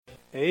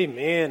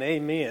Amen,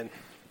 amen.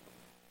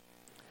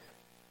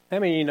 How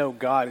many of you know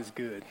God is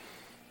good?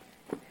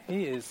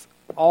 He is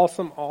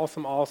awesome,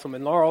 awesome, awesome.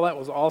 And Laurel, that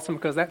was awesome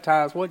because that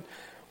ties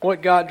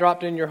what God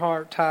dropped in your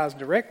heart ties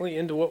directly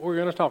into what we're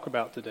going to talk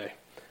about today.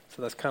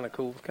 So that's kind of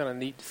cool. It's kind of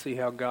neat to see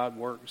how God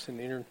works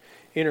and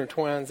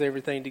intertwines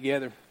everything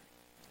together.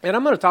 And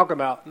I'm going to talk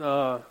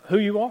about who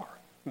you are,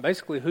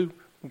 basically who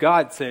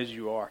God says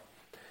you are.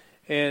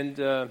 And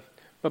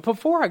but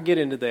before I get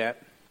into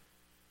that,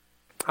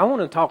 I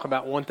want to talk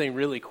about one thing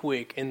really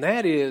quick, and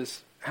that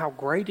is how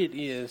great it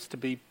is to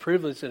be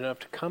privileged enough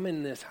to come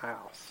in this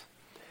house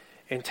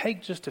and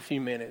take just a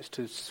few minutes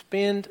to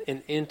spend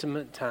an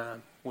intimate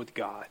time with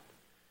God,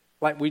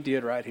 like we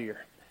did right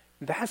here.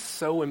 That's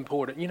so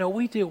important. You know,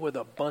 we deal with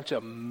a bunch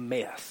of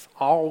mess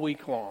all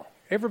week long.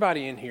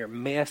 Everybody in here,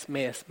 mess,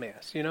 mess,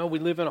 mess. You know, we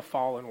live in a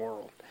fallen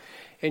world.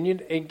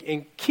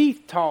 And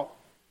Keith taught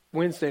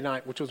Wednesday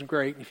night, which was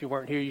great. If you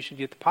weren't here, you should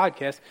get the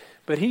podcast.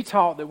 But he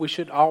taught that we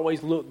should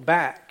always look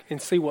back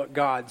and see what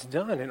God's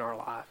done in our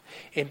life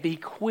and be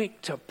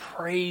quick to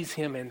praise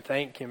Him and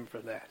thank Him for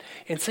that.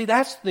 And see,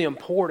 that's the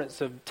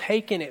importance of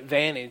taking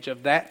advantage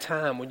of that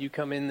time when you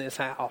come in this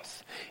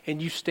house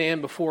and you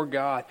stand before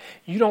God.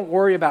 You don't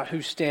worry about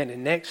who's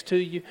standing next to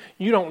you.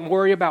 You don't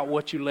worry about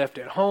what you left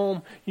at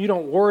home. You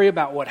don't worry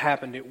about what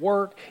happened at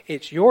work.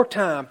 It's your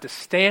time to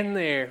stand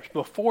there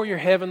before your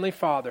Heavenly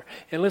Father.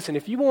 And listen,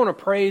 if you want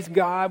to praise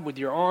God with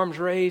your arms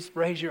raised,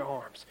 raise your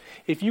arms.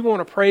 If you want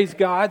to praise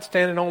God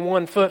standing on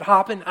one foot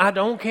hopping, I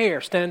don't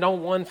care. Stand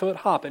on one foot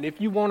hopping. If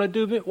you want to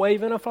do it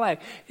waving a flag,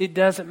 it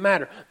doesn't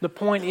matter. The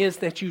point is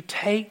that you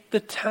take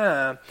the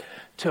time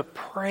to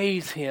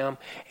praise Him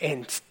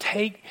and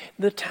take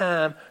the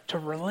time to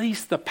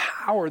release the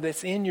power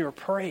that's in your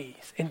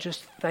praise and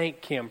just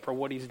thank Him for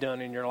what He's done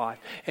in your life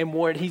and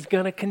what He's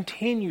going to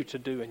continue to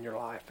do in your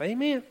life.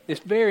 Amen?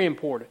 It's very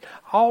important.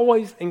 I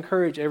always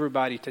encourage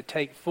everybody to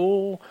take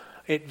full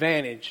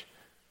advantage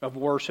of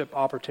worship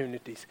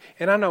opportunities.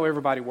 And I know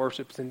everybody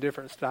worships in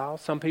different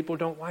styles. Some people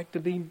don't like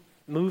to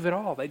move at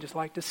all. They just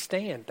like to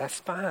stand. That's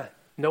fine.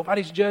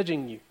 Nobody's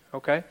judging you,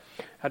 okay?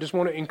 I just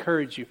want to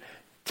encourage you.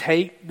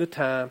 Take the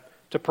time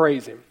to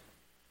praise Him.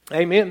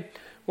 Amen.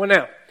 Well,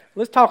 now,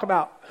 let's talk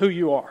about who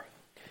you are.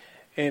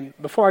 And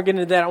before I get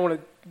into that, I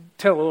want to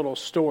tell a little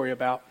story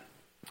about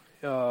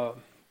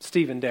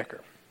Stephen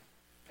Decker.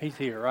 He's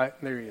here, right?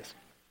 There he is.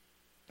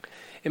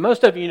 And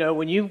most of you know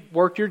when you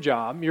work your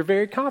job, you're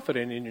very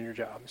confident in your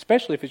job,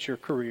 especially if it's your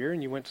career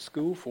and you went to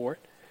school for it.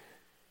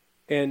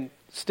 And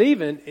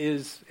Stephen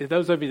is,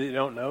 those of you that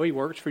don't know, he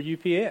works for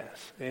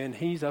UPS, and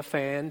he's a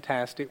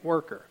fantastic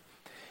worker.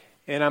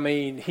 And I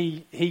mean,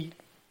 he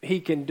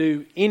can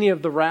do any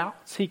of the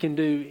routes. He can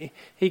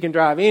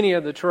drive any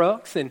of the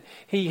trucks, and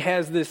he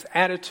has this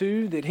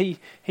attitude that he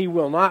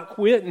will not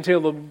quit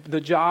until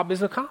the job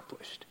is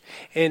accomplished.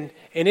 And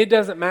it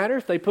doesn't matter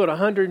if they put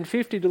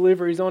 150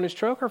 deliveries on his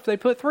truck or if they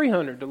put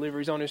 300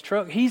 deliveries on his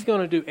truck. He's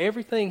going to do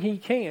everything he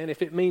can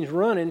if it means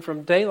running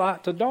from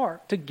daylight to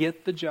dark to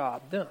get the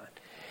job done.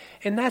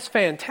 And that's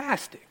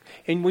fantastic.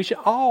 And we should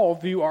all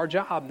view our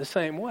job the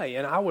same way.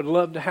 And I would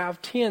love to have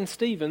 10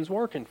 Stevens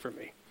working for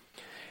me.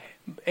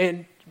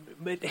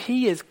 But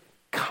he is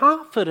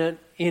confident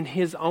in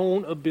his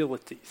own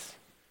abilities,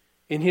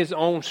 in his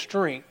own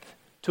strength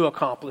to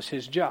accomplish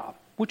his job,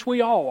 which we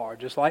all are,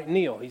 just like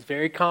Neil. He's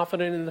very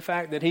confident in the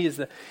fact that he is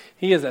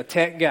a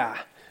tech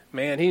guy.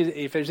 Man,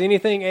 if there's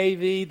anything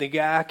AV, the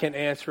guy can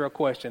answer a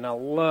question. I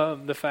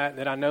love the fact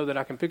that I know that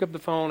I can pick up the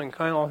phone and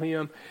call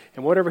him,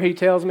 and whatever he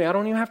tells me, I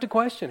don't even have to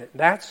question it.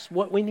 That's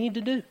what we need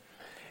to do.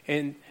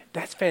 And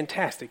that's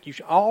fantastic. You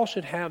all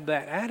should have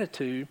that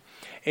attitude,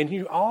 and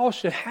you all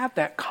should have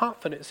that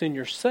confidence in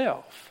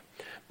yourself.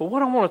 But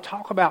what I want to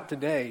talk about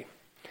today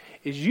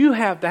is you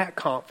have that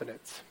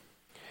confidence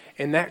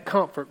and that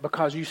comfort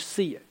because you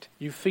see it.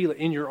 You feel it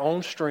in your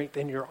own strength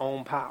and your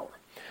own power.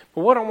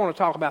 But what I want to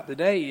talk about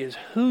today is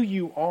who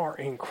you are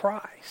in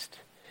Christ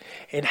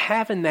and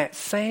having that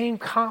same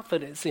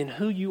confidence in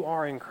who you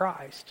are in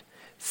Christ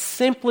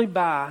simply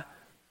by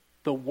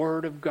the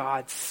Word of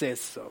God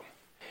says so.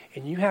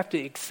 And you have to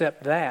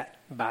accept that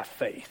by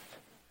faith.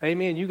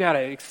 Amen. You got to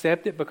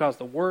accept it because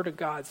the Word of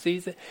God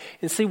sees it.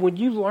 And see, when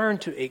you learn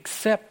to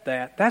accept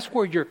that, that's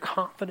where your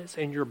confidence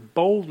and your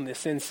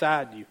boldness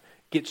inside you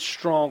gets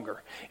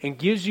stronger and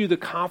gives you the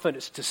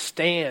confidence to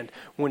stand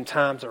when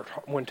times are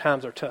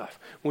tough.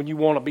 When you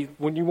want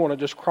to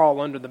just crawl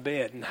under the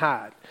bed and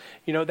hide.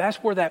 You know,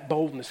 that's where that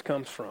boldness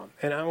comes from.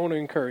 And I want to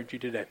encourage you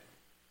today.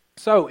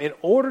 So, in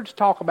order to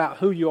talk about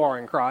who you are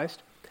in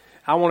Christ,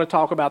 I want to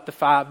talk about the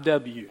 5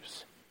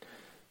 W's.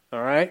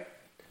 All right?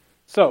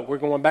 So, we're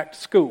going back to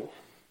school.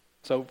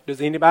 So,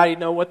 does anybody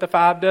know what the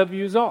 5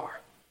 W's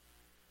are?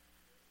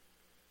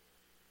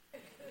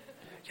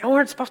 Y'all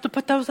weren't supposed to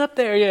put those up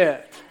there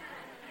yet.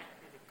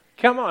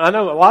 Come on. I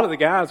know a lot of the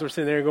guys were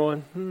sitting there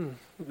going, You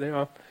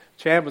know,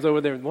 Chad was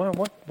over there,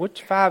 well,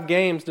 which 5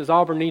 games does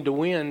Auburn need to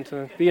win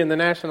to be in the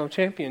national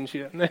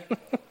championship?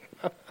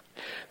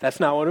 That's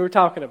not what we're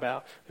talking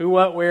about. Who,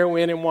 what, where,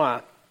 when, and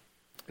why.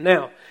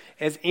 Now,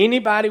 as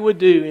anybody would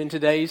do in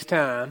today's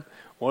time,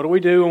 What do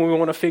we do when we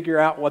want to figure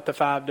out what the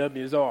 5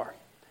 W's are?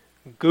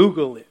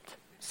 Google it.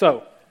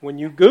 So, when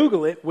you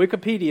Google it,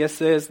 Wikipedia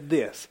says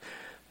this.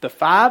 The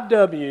 5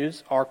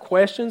 W's are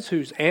questions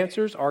whose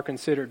answers are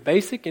considered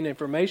basic in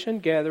information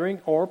gathering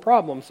or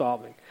problem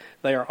solving.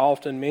 They are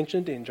often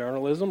mentioned in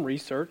journalism,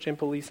 research, and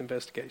police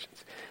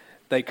investigations.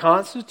 They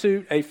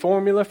constitute a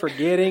formula for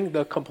getting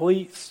the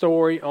complete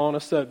story on a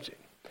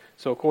subject.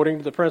 So according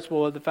to the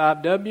principle of the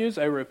 5 W's,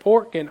 a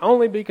report can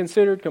only be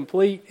considered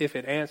complete if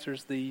it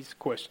answers these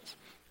questions.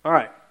 All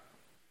right.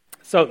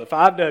 So the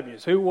 5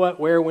 W's, who,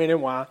 what, where, when,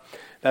 and why.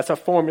 That's a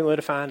formula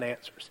to find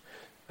answers.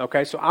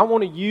 Okay, so I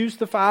want to use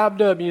the 5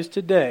 W's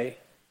today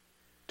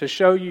to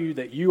show you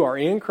that you are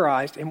in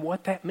Christ and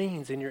what that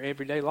means in your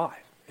everyday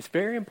life. It's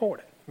very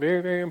important.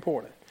 Very, very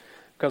important.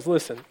 Because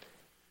listen,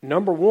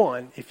 number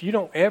one, if you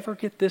don't ever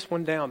get this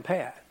one down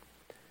pat,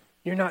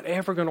 you're not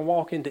ever going to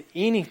walk into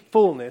any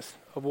fullness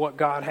of what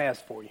God has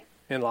for you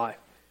in life.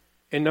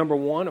 And number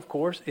one, of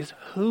course, is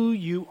who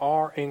you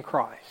are in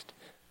Christ.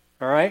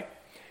 All right?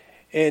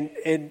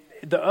 And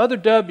the other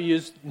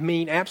W's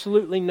mean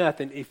absolutely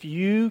nothing if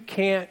you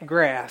can't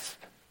grasp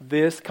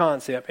this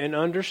concept and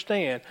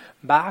understand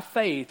by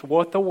faith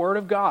what the Word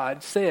of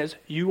God says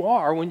you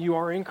are when you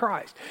are in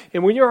Christ.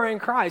 And when you are in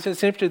Christ,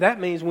 essentially that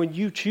means when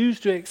you choose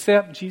to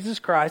accept Jesus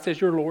Christ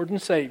as your Lord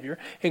and Savior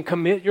and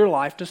commit your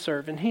life to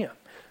serving Him.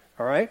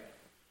 All right?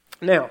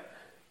 Now,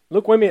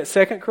 look with me at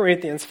 2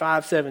 Corinthians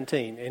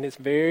 5:17, and it's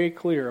very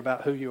clear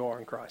about who you are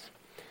in Christ.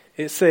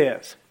 It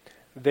says,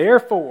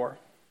 "Therefore,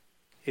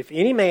 if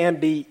any man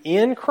be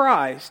in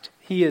Christ,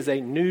 he is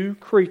a new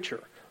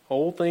creature.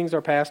 Old things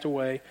are passed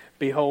away.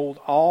 Behold,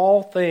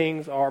 all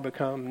things are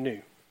become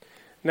new."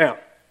 Now,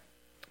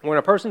 when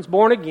a person's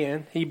born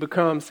again, he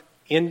becomes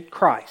in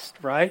Christ,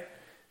 right?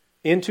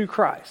 Into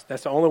Christ.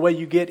 That's the only way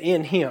you get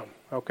in Him,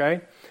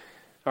 okay?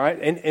 All right,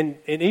 and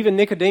even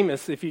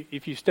Nicodemus, if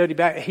you study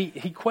back,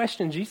 he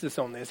questioned Jesus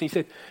on this. He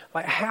said,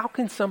 like, how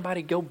can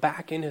somebody go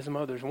back in his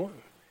mother's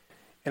womb?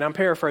 And I'm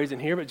paraphrasing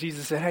here, but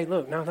Jesus said, hey,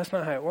 look, no, that's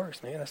not how it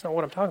works, man. That's not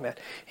what I'm talking about.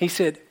 He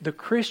said, the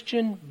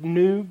Christian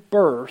new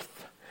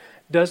birth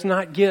does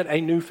not get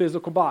a new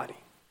physical body.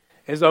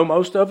 As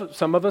though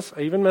some of us,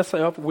 even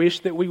myself, wish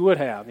that we would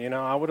have. You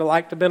know, I would have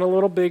liked to have been a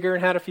little bigger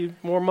and had a few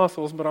more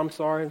muscles, but I'm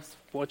sorry, it's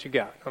what you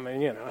got. I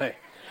mean, you know, hey,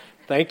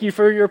 thank you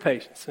for your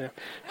patience.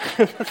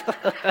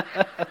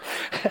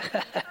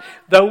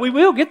 Though we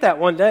will get that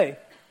one day.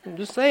 I'm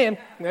just saying,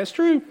 that's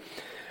true.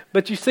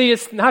 But you see,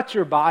 it's not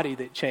your body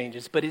that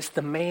changes, but it's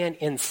the man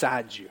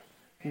inside you.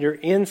 Your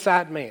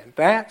inside man.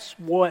 That's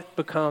what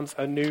becomes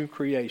a new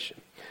creation.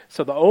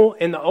 So the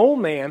old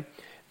man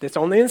that's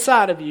on the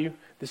inside of you,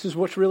 this is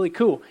what's really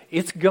cool.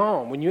 It's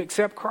gone. When you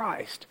accept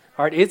Christ,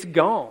 all right, it's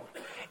gone.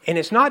 And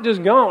it's not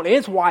just gone,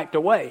 it's wiped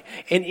away.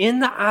 And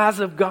in the eyes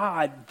of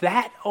God,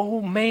 that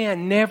old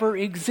man never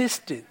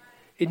existed.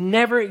 It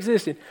never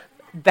existed.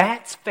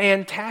 That's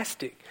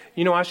fantastic.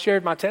 You know, I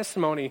shared my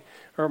testimony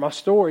or my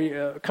story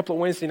a couple of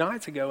Wednesday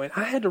nights ago, and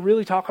I had to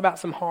really talk about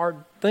some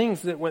hard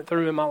things that went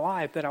through in my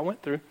life that I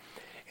went through.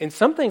 And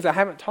some things I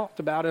haven't talked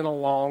about in a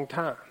long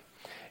time.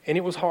 And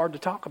it was hard to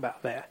talk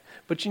about that.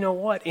 But you know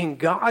what? In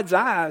God's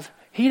eyes,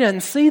 He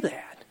doesn't see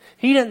that.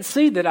 He doesn't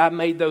see that I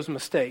made those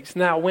mistakes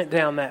and I went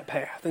down that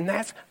path. And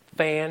that's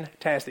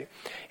fantastic.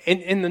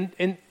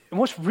 And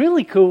what's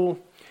really cool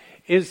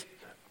is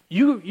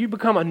you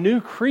become a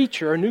new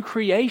creature, a new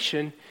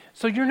creation,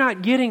 so you're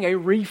not getting a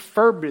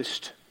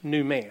refurbished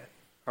new man.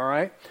 All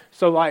right?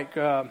 So like,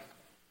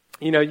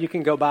 you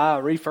can go buy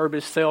a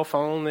refurbished cell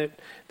phone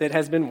that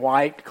has been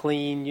wiped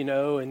clean,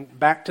 and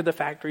back to the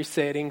factory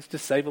settings to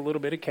save a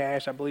little bit of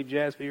cash. I believe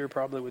Jazz Beer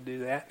probably would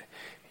do that.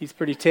 He's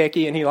pretty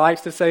techie and he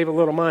likes to save a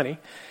little money.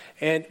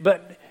 And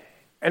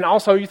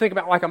also you think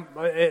about like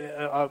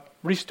a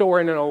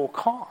restoring an old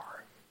car.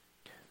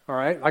 All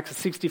right, like a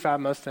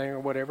 65 Mustang or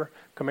whatever,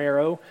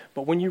 Camaro.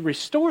 But when you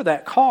restore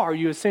that car,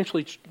 you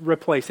essentially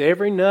replace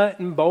every nut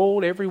and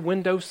bolt, every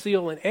window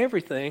seal and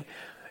everything.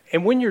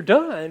 And when you're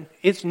done,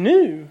 it's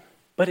new,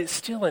 but it's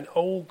still an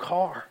old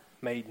car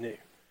made new.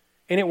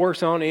 And it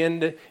works on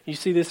end. You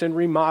see this in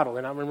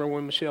remodeling. I remember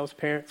when Michelle's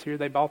parents here,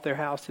 they bought their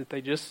house that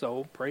they just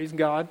sold. Praise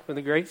God for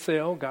the great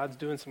sale. God's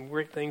doing some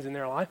great things in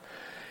their life.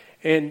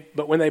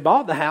 But when they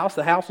bought the house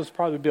was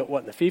probably built,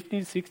 in the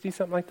 50s, 60s,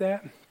 something like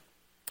that.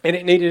 And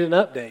it needed an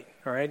update,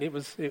 all right?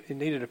 It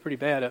needed a pretty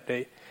bad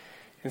update.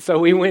 And so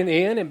we went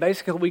in and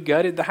basically we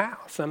gutted the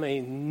house. I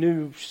mean,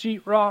 new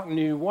sheetrock,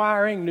 new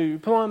wiring, new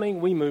plumbing.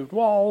 We moved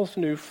walls,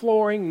 new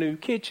flooring, new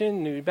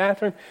kitchen, new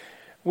bathroom.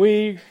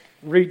 We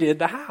redid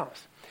the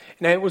house.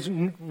 Now, it was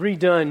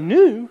redone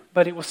new,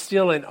 but it was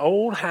still an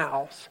old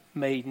house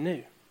made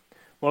new.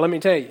 Well, let me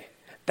tell you,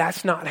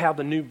 that's not how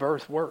the new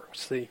birth works,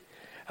 see.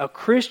 A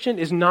Christian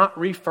is not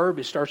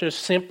refurbished or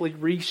just simply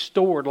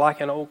restored like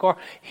an old car.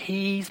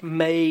 He's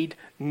made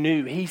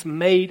new. He's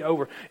made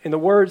over. And the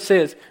word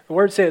says,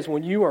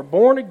 when you are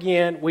born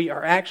again, we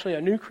are actually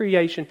a new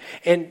creation.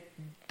 And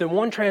the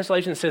one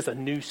translation says a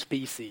new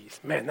species.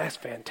 Man, that's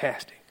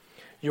fantastic.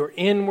 Your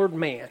inward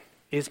man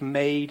is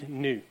made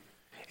new.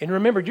 And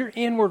remember, your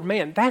inward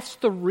man, that's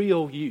the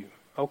real you.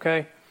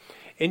 okay?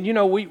 And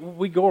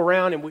we go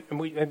around and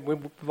we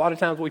a lot of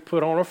times we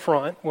put on a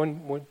front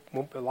when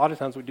a lot of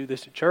times we do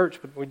this at church,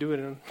 but we do it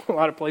in a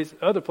lot of places,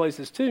 other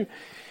places too.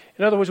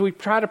 In other words, we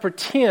try to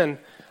pretend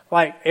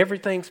like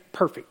everything's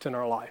perfect in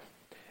our life.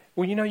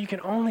 Well, you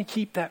can only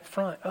keep that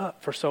front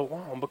up for so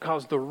long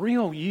because the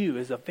real you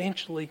is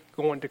eventually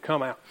going to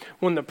come out.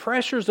 When the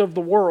pressures of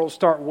the world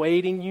start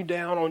weighting you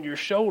down on your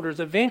shoulders,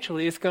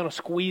 eventually it's going to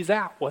squeeze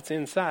out what's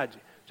inside you.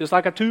 Just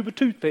like a tube of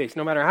toothpaste.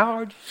 No matter how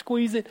hard you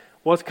squeeze it,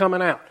 what's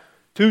coming out?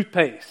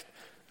 Toothpaste.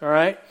 All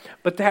right?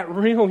 But that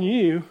real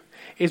you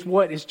is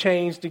what is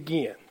changed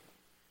again.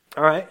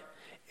 All right?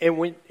 And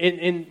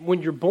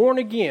when you're born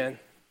again,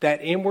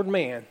 that inward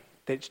man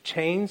that's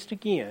changed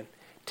again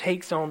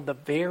takes on the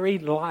very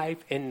life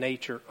and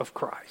nature of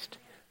Christ.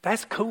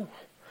 That's cool.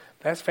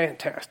 That's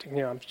fantastic.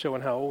 I'm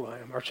showing how old I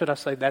am. Or should I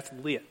say that's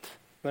lit?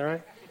 All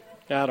right?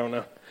 I don't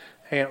know.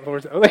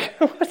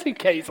 What's the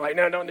case? Like,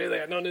 no, don't do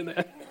that. Don't do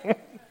that.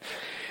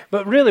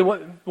 But really,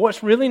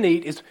 what's really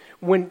neat is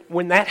when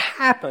that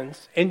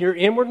happens and your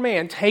inward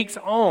man takes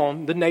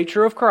on the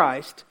nature of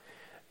Christ,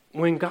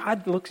 when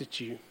God looks at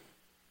you,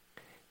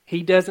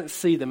 He doesn't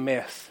see the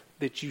mess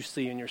that you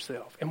see in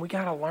yourself. And we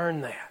got to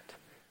learn that.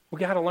 We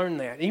got to learn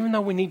that. Even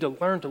though we need to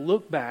learn to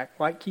look back,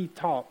 like Keith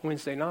taught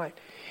Wednesday night,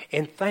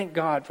 and thank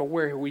God for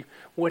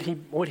what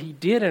he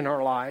did in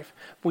our life,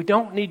 we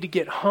don't need to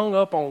get hung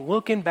up on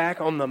looking back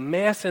on the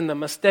mess and the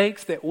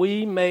mistakes that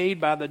we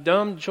made by the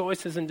dumb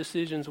choices and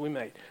decisions we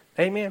made.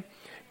 Amen?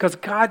 Because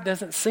God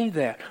doesn't see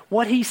that.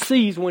 What He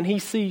sees when He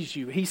sees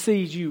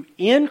you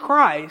in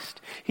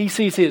Christ. He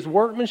sees His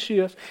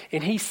workmanship,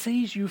 and He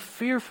sees you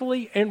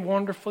fearfully and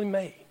wonderfully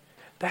made.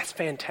 That's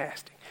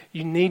fantastic.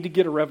 You need to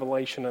get a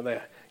revelation of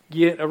that.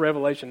 Get a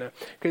revelation of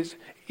that. Because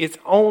it's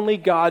only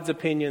God's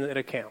opinion that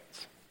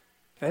accounts.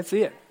 That's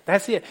it.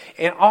 That's it.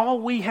 And all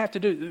we have to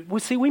do,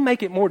 we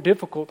make it more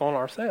difficult on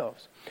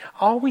ourselves.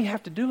 All we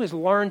have to do is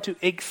learn to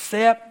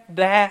accept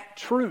that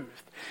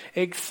truth.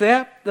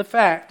 Accept the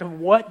fact of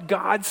what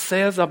God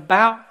says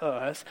about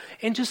us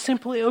and just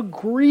simply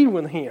agree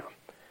with Him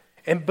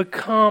and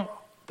become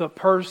the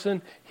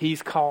person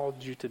He's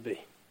called you to be.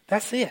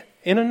 That's it,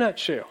 in a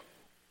nutshell.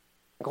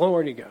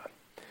 Glory to God.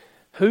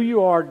 Who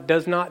you are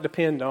does not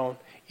depend on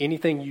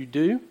anything you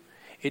do.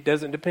 It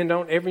doesn't depend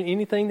on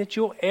anything that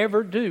you'll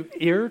ever do.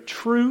 Your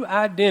true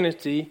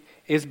identity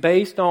is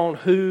based on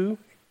who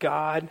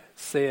God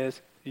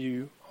says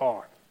you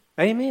are.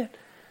 Amen.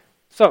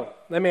 So,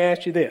 let me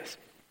ask you this.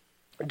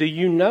 Do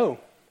you know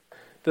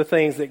the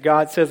things that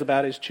God says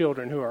about His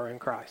children who are in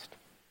Christ?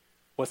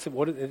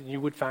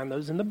 You would find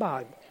those in the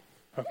Bible.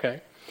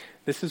 Okay?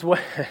 This is what...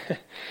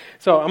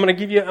 So, I'm going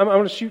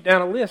to shoot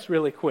down a list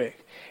really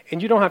quick.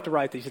 And you don't have to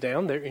write these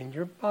down. They're in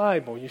your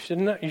Bible. You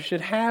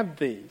should have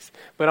these.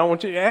 But I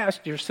want you to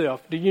ask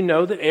yourself, do you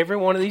know that every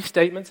one of these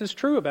statements is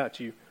true about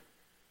you?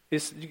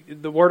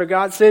 The Word of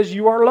God says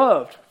you are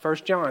loved. 1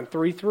 John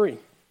 3:3.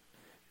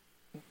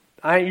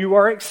 You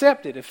are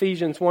accepted.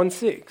 Ephesians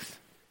 1:6.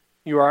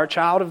 You are a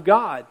child of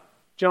God.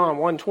 John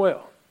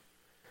 1:12.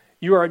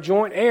 You are a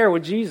joint heir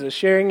with Jesus,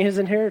 sharing His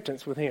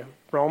inheritance with Him.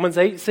 Romans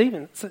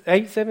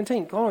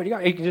 8:17. Glory to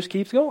God. It just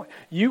keeps going.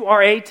 You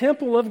are a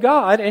temple of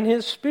God, and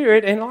His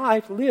Spirit and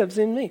life lives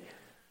in me.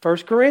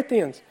 1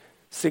 Corinthians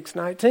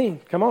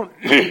 6:19. Come on.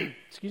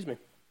 Excuse me.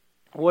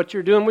 What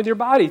you're doing with your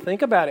body,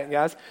 think about it,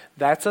 guys.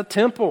 That's a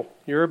temple.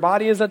 Your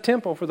body is a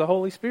temple for the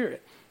Holy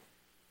Spirit.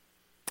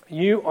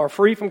 You are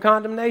free from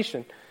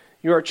condemnation.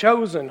 You are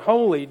chosen,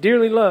 holy,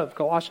 dearly loved.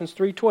 Colossians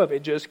 3:12.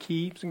 It just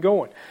keeps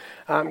going.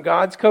 I'm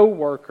God's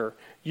co-worker.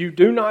 You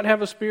do not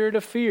have a spirit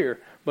of fear,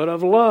 but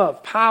of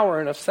love, power,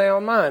 and of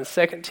sound mind.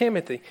 2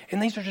 Timothy.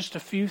 And these are just a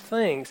few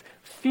things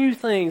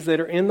that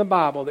are in the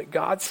Bible that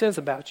God says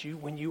about you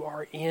when you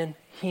are in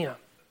Him.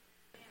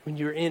 When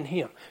you're in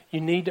Him. You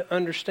need to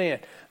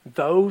understand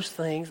those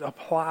things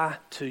apply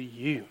to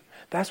you.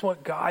 That's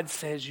what God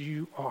says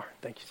you are.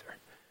 Thank you, sir.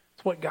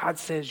 That's what God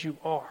says you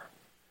are.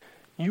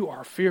 You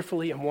are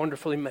fearfully and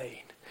wonderfully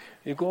made.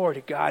 And glory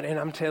to God. And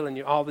I'm telling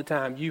you all the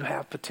time, you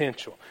have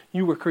potential.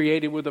 You were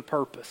created with a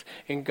purpose.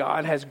 And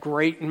God has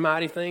great and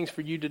mighty things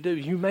for you to do.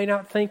 You may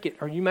not think it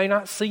or you may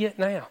not see it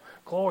now.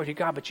 Glory to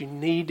God. But you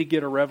need to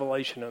get a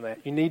revelation of that.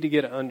 You need to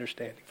get an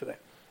understanding for that.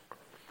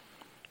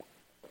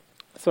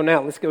 So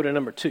now let's go to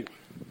number 2.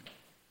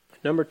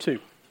 Number 2.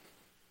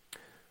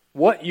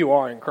 What you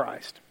are in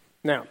Christ.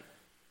 Now,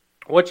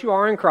 what you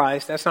are in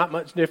Christ, that's not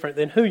much different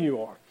than who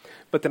you are.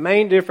 But the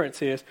main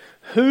difference is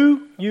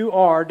who you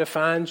are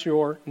defines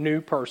your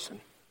new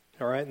person.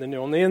 All right, and then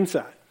on the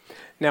inside.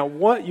 Now,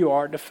 what you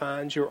are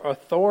defines your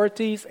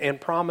authorities and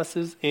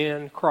promises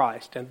in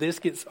Christ. And this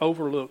gets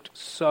overlooked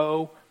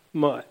so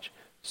much.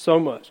 So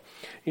much.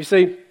 You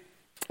see,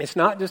 it's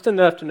not just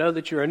enough to know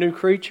that you're a new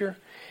creature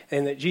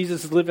and that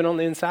Jesus is living on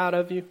the inside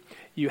of you.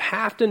 You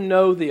have to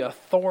know the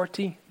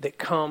authority that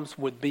comes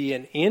with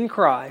being in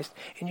Christ.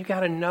 And you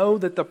got to know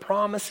that the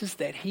promises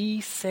that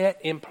He set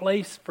in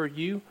place for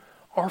you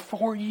are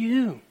for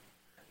you.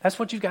 That's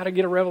what you've got to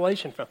get a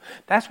revelation from.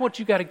 That's what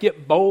you got to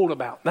get bold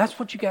about. That's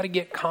what you got to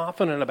get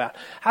confident about.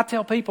 I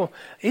tell people,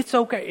 it's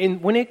okay.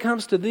 And when it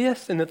comes to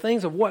this and the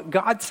things of what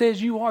God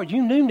says you are,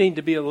 you do need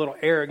to be a little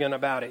arrogant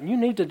about it. And you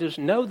need to just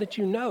know that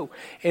you know.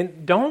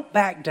 And don't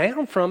back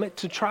down from it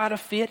to try to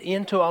fit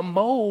into a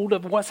mold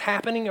of what's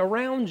happening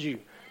around you,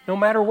 no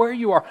matter where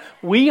you are.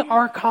 We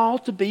are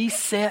called to be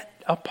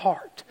set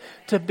apart,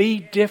 to be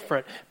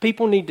different.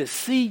 People need to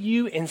see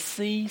you and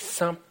see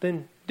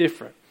something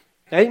different.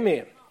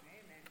 Amen.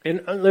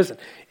 And listen,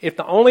 if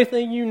the only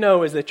thing you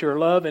know is that you're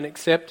loved and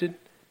accepted,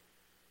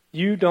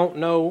 you don't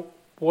know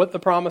what the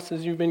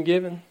promises you've been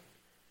given,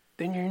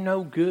 then you're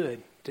no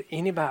good to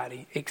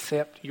anybody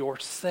except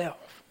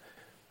yourself.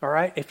 All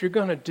right? If you're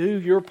going to do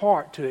your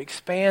part to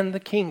expand the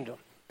kingdom,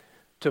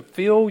 to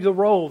fill the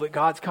role that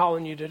God's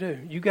calling you to do,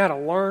 you got to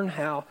learn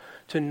how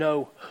to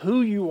know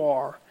who you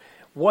are,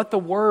 what the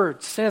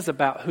Word says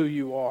about who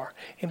you are,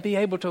 and be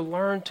able to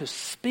learn to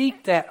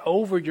speak that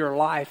over your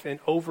life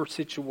and over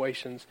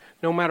situations,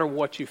 no matter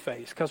what you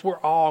face, because we're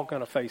all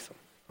going to face them,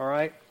 all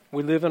right?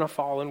 We live in a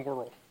fallen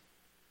world.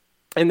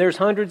 And there's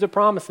hundreds of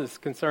promises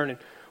concerning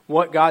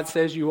what God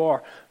says you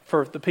are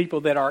for the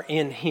people that are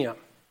in Him,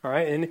 all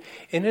right?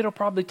 And it'll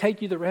probably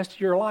take you the rest of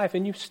your life,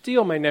 and you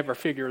still may never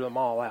figure them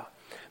all out.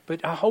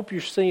 But I hope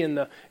you're seeing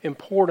the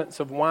importance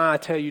of why I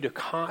tell you to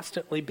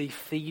constantly be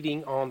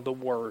feeding on the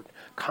Word.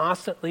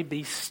 Constantly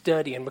be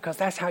studying, because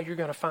that's how you're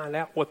going to find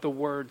out what the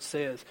Word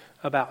says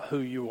about who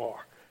you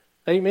are.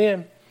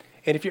 Amen?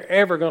 And if you're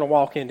ever going to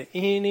walk into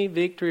any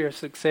victory or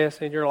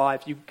success in your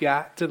life, you've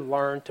got to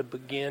learn to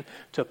begin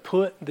to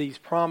put these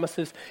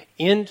promises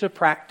into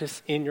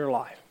practice in your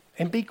life.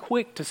 And be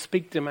quick to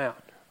speak them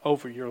out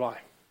over your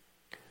life.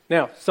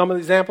 Now, some of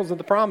the examples of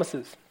the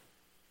promises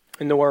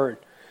in the Word.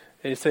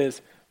 It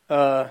says,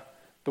 the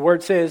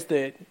Word says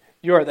that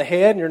you are the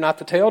head and you're not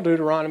the tail,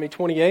 Deuteronomy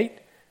 28.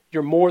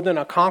 You're more than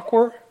a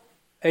conqueror,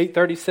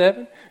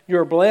 8:37.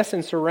 You're blessed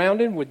and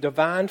surrounded with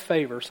divine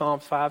favor,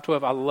 Psalms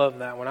 5:12. I love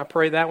that one. I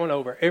pray that one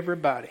over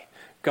everybody.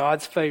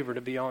 God's favor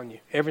to be on you.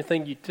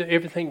 Everything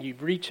you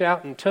reach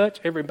out and touch,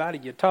 everybody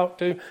you talk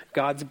to,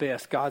 God's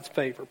best, God's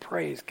favor.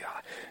 Praise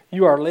God.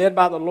 You are led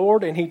by the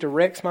Lord and He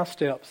directs my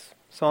steps,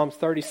 Psalms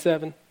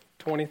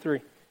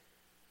 37:23.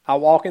 I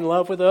walk in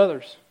love with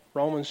others.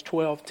 Romans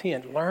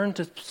 12:10. Learn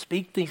to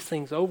speak these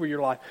things over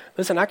your life.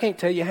 Listen, I can't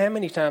tell you how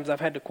many times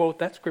I've had to quote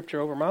that scripture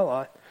over my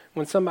life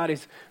when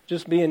somebody's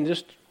just being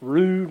just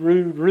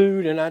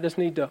rude, and I just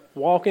need to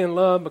walk in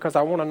love because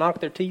I want to knock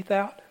their teeth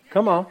out.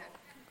 Come on.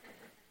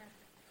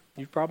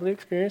 You've probably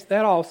experienced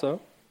that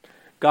also.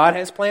 God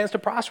has plans to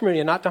prosper me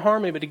and not to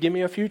harm me, but to give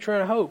me a future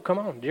and a hope. Come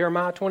on,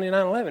 Jeremiah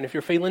 29:11. If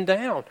you're feeling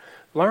down,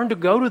 learn to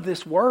go to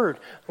this Word.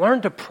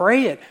 Learn to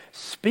pray it,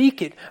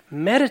 speak it,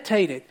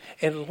 meditate it,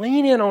 and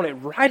lean in on it.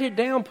 Write it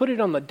down, put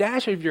it on the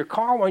dash of your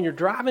car while you're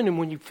driving, and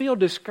when you feel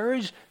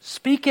discouraged,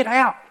 speak it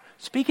out.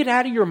 Speak it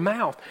out of your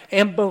mouth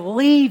and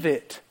believe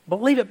it.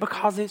 Believe it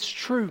because it's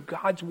true.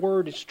 God's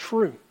Word is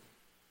true.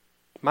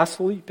 My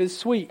sleep is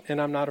sweet, and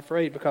I'm not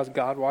afraid because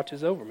God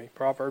watches over me.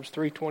 Proverbs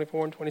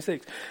 3:24 and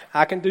 26.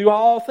 I can do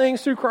all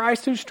things through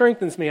Christ who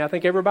strengthens me. I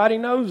think everybody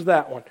knows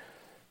that one.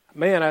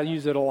 Man, I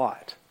use it a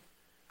lot.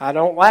 I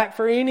don't lack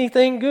for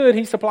anything good.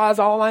 He supplies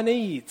all my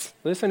needs.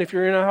 Listen, if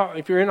you're in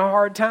a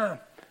hard time,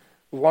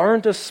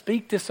 learn to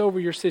speak this over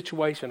your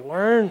situation.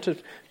 Learn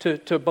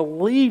to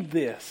believe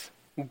this.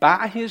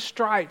 By His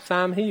stripes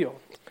I'm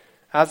healed.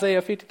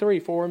 Isaiah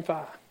 53:4 and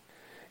 5.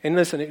 And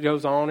listen, it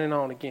goes on and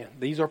on again.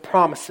 These are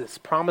promises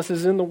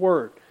in the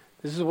Word.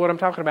 This is what I'm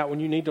talking about when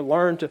you need to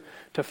learn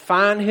to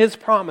find His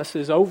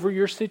promises over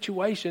your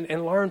situation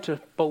and learn to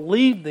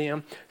believe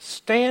them,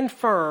 stand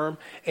firm,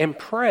 and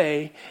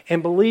pray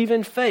and believe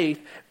in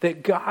faith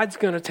that God's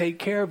going to take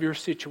care of your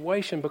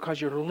situation because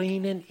you're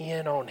leaning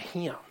in on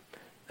Him.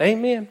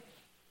 Amen?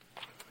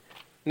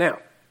 Now,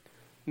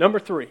 number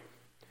 3,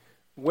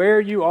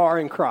 where you are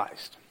in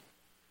Christ.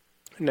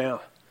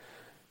 Now,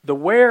 the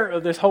where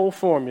of this whole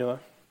formula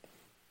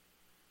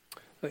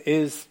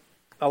is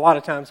a lot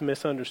of times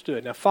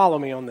misunderstood. Now follow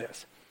me on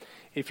this.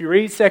 If you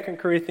read 2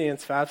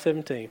 Corinthians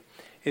 5:17,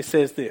 it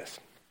says this: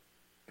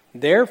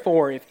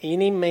 Therefore, if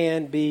any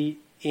man be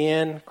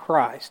in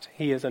Christ,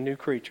 he is a new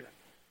creature.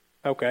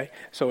 Okay,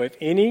 so if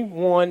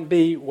anyone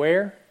be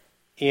where?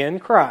 In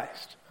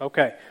Christ.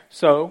 Okay,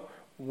 so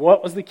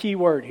what was the key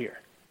word here?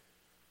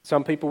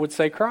 Some people would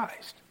say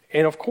Christ.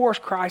 And of course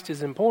Christ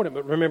is important,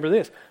 but remember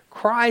this: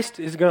 Christ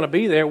is going to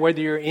be there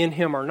whether you're in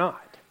Him or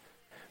not.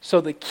 So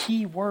the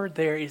key word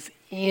there is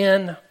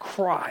in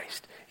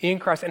Christ. In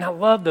Christ. And I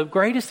love the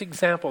greatest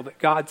example that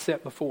God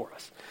set before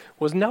us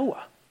was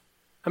Noah.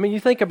 I mean,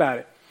 you think about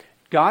it.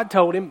 God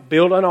told him,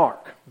 build an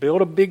ark.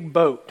 Build a big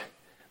boat.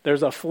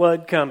 There's a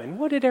flood coming.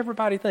 What did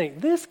everybody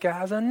think? This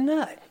guy's a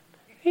nut.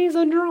 He's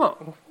a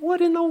drunk.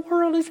 What in the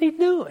world is he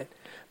doing?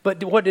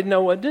 But what did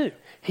Noah do?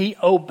 He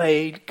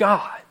obeyed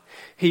God.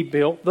 He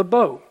built the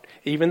boat.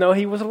 Even though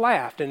he was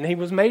laughed and he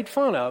was made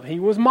fun of, he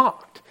was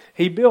mocked.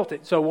 He built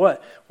it. So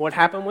what? What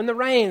happened when the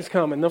rains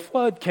come and the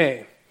flood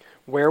came?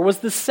 Where was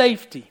the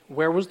safety?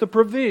 Where was the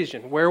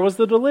provision? Where was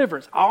the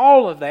deliverance?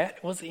 All of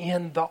that was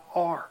in the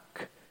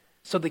ark.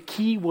 So the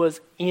key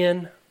was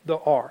in the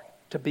ark,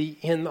 to be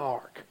in the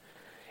ark.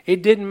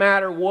 It didn't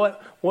matter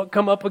what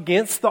come up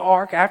against the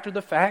ark after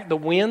the fact, the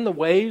wind, the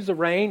waves, the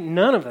rain,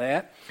 none of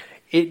that.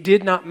 It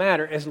did not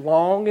matter. As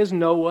long as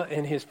Noah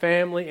and his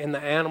family and the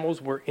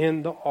animals were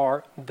in the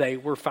ark, they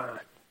were fine.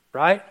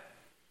 Right?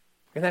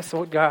 And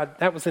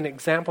that was an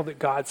example that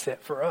God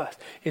set for us.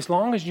 As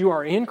long as you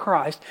are in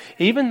Christ,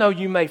 even though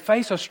you may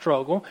face a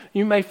struggle,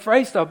 you may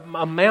face a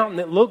mountain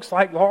that looks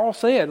like Laurel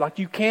said, like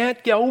you can't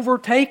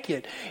overtake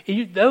it.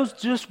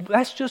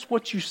 That's just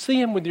what you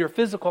see with your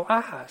physical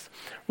eyes.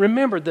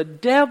 Remember, the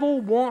devil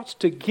wants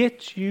to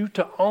get you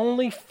to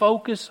only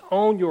focus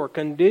on your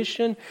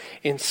condition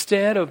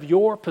instead of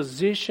your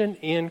position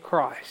in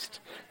Christ.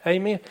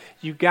 Amen.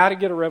 You've got to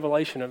get a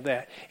revelation of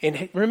that.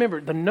 And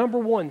remember, the number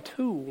one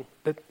tool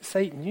that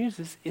Satan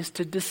uses is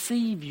to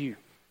deceive you.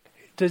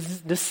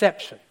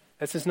 Deception.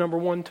 That's his number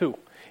one tool.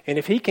 And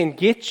if he can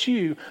get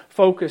you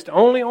focused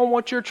only on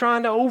what you're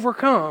trying to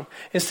overcome,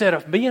 instead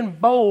of being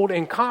bold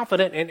and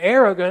confident and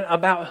arrogant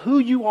about who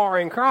you are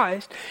in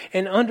Christ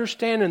and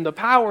understanding the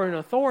power and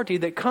authority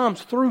that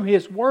comes through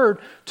his word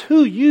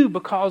to you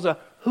because of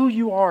who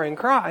you are in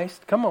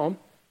Christ, come on,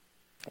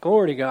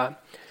 glory to God,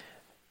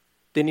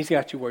 then he's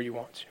got you where he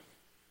wants you.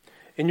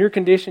 And your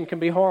condition can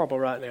be horrible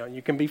right now.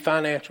 You can be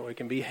financial. It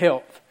can be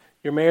health.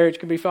 Your marriage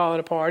can be falling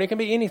apart. It can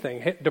be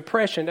anything.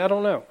 Depression, I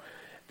don't know.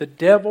 The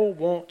devil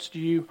wants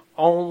you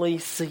only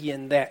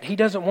seeing that. He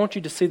doesn't want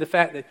you to see the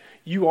fact that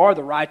you are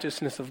the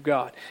righteousness of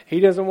God. He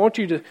doesn't want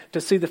you to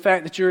see the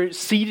fact that you're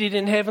seated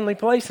in heavenly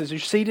places.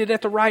 You're seated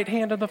at the right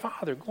hand of the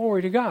Father.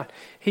 Glory to God.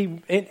 He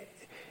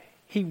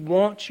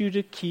wants you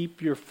to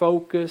keep your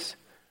focus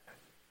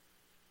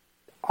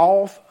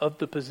off of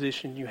the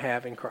position you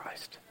have in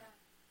Christ.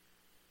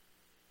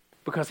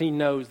 Because he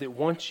knows that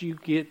once you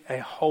get a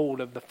hold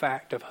of the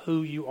fact of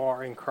who you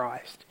are in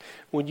Christ,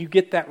 when you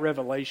get that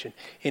revelation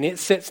and it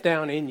sits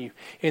down in you,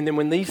 and then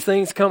when these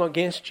things come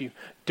against you,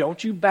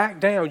 don't you back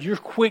down. You're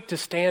quick to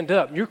stand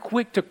up. You're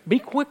quick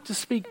to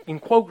speak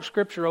and quote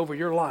scripture over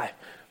your life.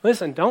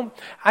 Listen,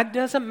 it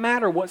doesn't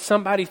matter what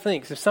somebody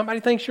thinks. If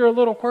somebody thinks you're a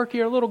little quirky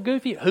or a little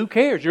goofy, who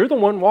cares? You're the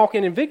one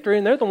walking in victory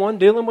and they're the one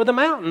dealing with a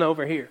mountain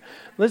over here.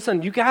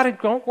 Listen,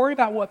 don't worry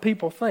about what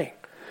people think.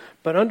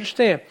 But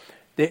understand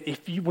that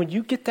when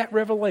you get that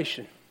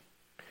revelation,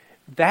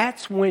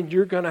 that's when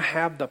you're going to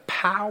have the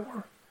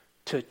power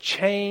to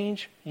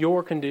change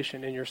your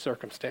condition and your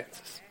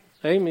circumstances.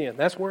 Amen.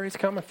 That's where it's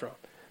coming from.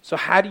 So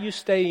how do you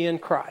stay in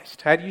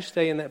Christ? How do you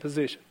stay in that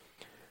position?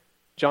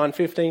 John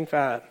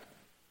 15:5.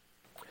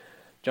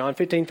 John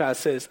 15:5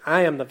 says,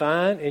 I am the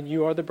vine and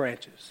you are the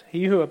branches.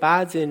 He who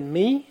abides in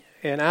me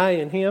and I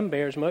in him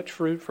bears much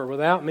fruit, for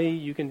without me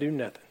you can do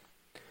nothing.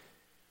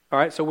 All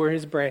right, so we're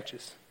his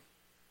branches.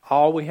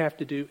 All we have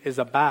to do is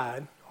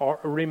abide or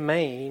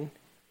remain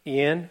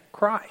in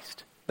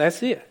Christ.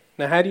 That's it.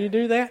 Now, how do you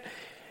do that?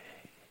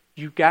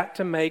 You've got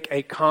to make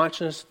a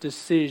conscious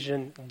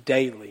decision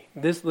daily.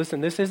 This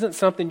isn't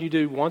something you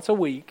do once a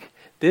week.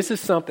 This is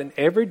something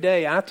every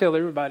day. I tell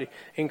everybody,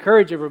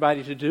 encourage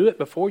everybody to do it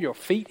before your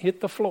feet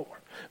hit the floor.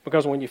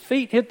 Because when your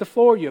feet hit the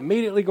floor, you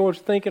immediately go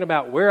thinking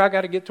about where I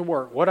got to get to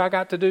work, what I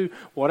got to do,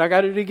 what I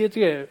got to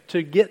do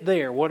to get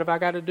there, what have I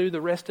got to do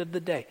the rest of the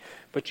day.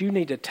 But you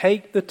need to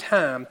take the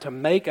time to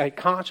make a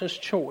conscious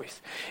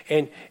choice.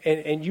 And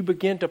you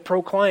begin to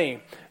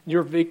proclaim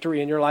your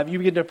victory in your life. You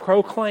begin to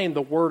proclaim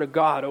the Word of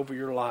God over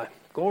your life.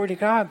 Glory to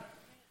God.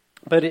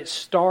 But it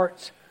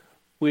starts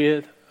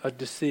with a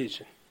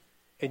decision.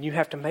 And you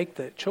have to make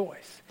that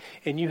choice.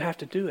 And you have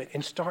to do it.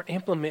 And start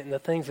implementing the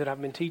things that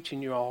I've been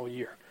teaching you all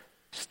year.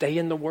 Stay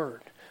in the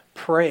Word.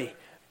 Pray.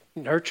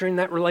 Nurturing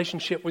that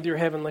relationship with your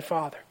Heavenly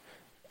Father.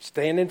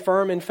 Standing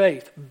firm in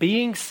faith.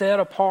 Being set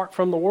apart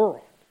from the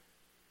world.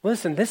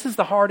 Listen, this is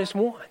the hardest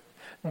one.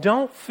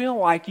 Don't feel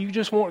like you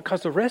just want,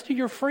 because the rest of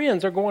your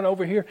friends are going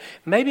over here,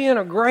 maybe in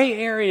a gray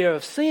area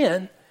of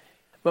sin,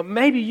 but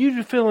maybe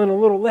you're feeling a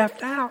little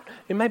left out,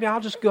 and maybe I'll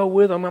just go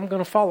with them. I'm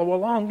going to follow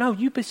along. No,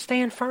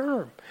 stand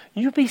firm.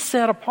 You be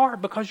set apart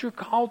because you're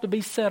called to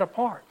be set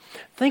apart.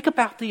 Think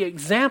about the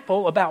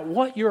example about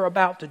what you're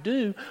about to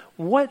do.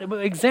 What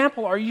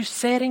example are you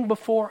setting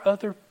before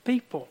other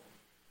people?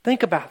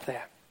 Think about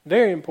that.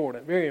 Very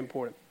important, very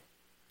important.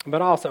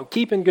 But also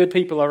keeping good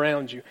people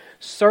around you,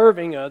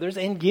 serving others,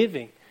 and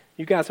giving.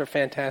 You guys are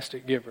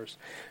fantastic givers.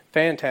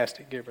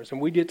 Fantastic givers.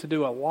 And we get to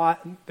do a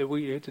lot that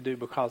we get to do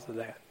because of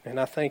that. And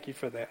I thank you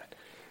for that.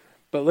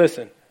 But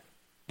listen,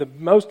 the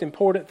most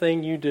important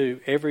thing you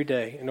do every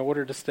day in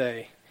order to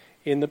stay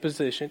in the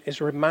position is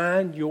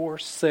remind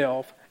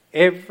yourself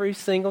every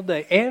single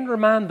day and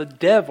remind the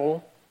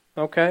devil,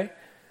 okay,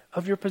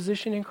 of your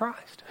position in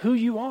Christ, who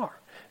you are.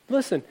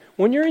 Listen,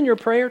 when you're in your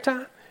prayer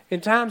time, in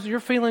times you're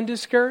feeling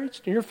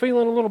discouraged and you're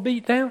feeling a little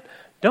beat down,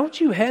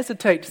 don't you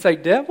hesitate to say,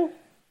 devil,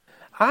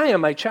 I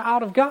am a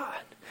child of God.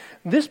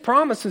 These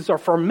promises are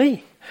for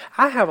me.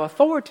 I have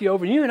authority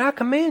over you and I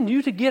command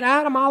you to get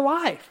out of my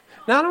life.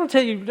 Now, I don't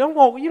tell you, don't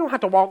walk. You don't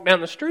have to walk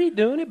down the street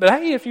doing it. But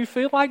hey, if you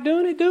feel like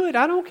doing it, do it.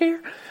 I don't care.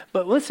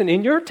 But listen,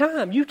 in your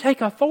time, you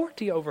take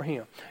authority over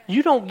him.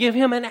 You don't give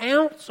him an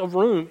ounce of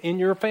room in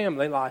your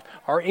family life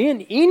or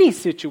in any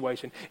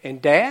situation.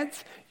 And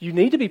dads, you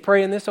need to be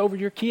praying this over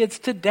your kids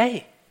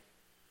today.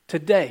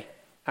 Today.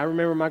 I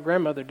remember my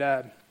grandmother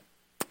died.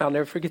 I'll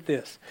never forget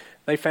this.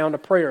 They found a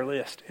prayer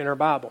list in her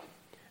Bible.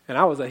 And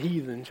I was a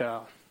heathen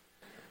child.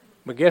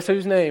 But guess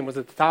whose name was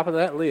at the top of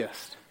that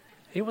list?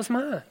 It was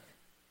mine.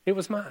 It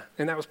was mine.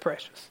 And that was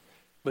precious.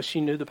 But she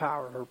knew the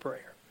power of her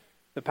prayer.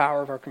 The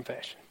power of her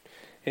confession.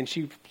 And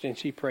she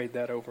prayed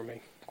that over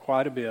me.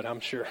 Quite a bit, I'm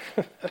sure.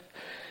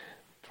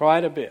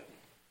 Quite a bit.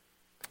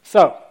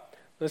 So,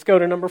 let's go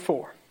to number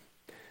 4.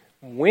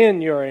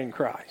 When you're in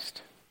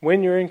Christ.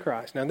 When you're in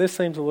Christ. Now, this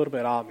seems a little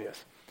bit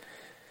obvious.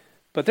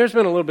 But there's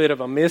been a little bit of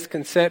a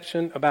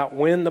misconception about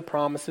when the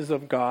promises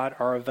of God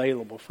are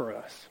available for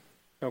us.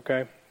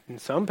 Okay? And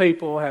some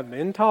people have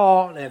been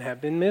taught and have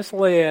been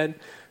misled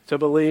to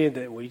believe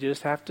that we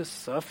just have to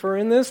suffer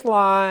in this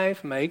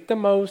life, make the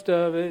most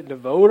of it,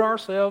 devote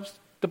ourselves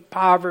to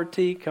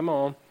poverty, come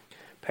on,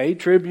 pay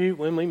tribute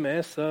when we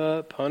mess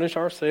up, punish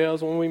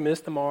ourselves when we miss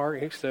the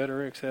mark,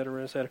 etc.,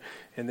 etc., etc.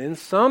 And then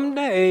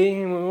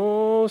someday,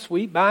 oh,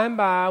 sweet by and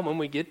by, when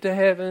we get to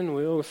heaven,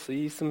 we'll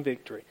see some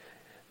victory.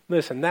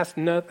 Listen,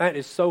 that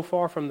is so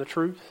far from the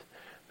truth.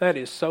 That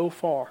is so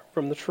far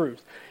from the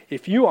truth.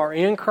 If you are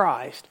in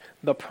Christ,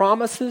 the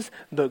promises,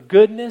 the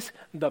goodness,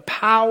 the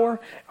power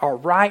are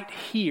right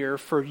here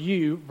for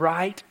you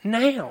right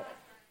now.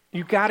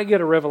 You've got to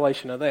get a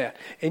revelation of that.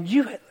 And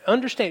you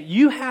understand,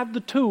 you have the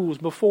tools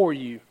before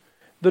you.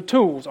 The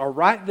tools are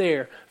right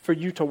there for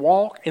you to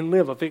walk and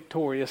live a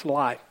victorious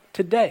life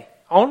today,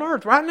 on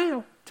earth, right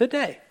now,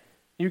 today.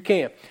 You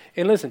can.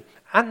 And listen,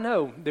 I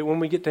know that when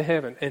we get to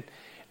heaven, and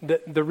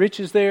the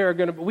riches there are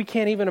going to, we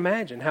can't even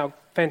imagine how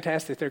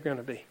fantastic they're going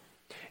to be.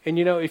 And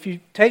you know, if you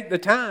take the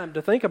time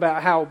to think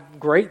about how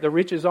great the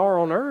riches are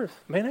on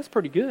earth, man, that's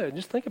pretty good.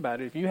 Just think about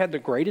it. If you had the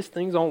greatest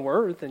things on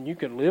earth and you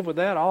could live with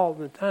that all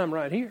the time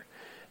right here,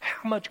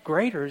 how much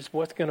greater is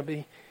what's going to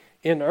be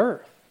in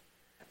earth?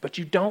 But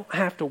you don't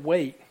have to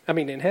wait,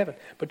 in heaven,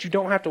 but you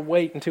don't have to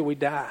wait until we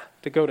die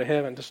to go to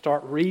heaven to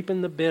start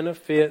reaping the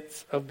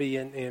benefits of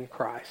being in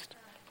Christ.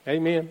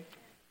 Amen.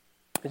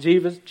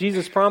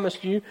 Jesus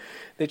promised you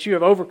that you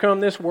have overcome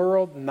this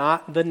world,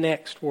 not the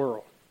next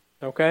world.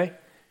 Okay?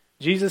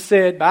 Jesus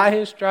said, by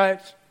his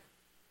stripes,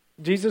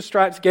 Jesus'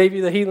 stripes gave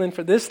you the healing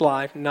for this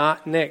life,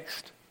 not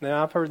next.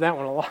 Now, I've heard that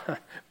one a lot.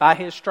 By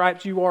his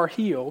stripes you are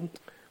healed.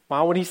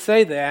 Why would he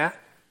say that?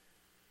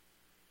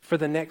 For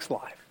the next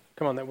life.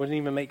 Come on, that wouldn't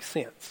even make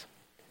sense.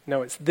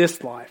 No, it's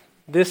this life,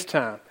 this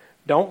time.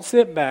 Don't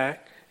sit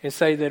back and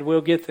say that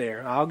we'll get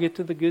there. I'll get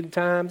to the good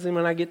times and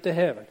when I get to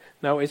heaven.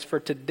 No, it's for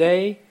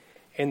today,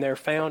 and they're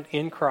found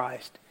in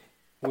Christ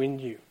when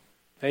you.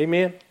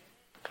 Amen?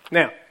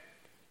 Now,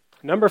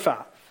 number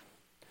 5.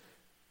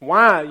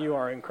 Why you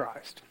are in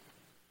Christ.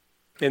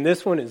 And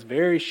this one is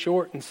very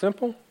short and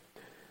simple.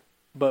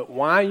 But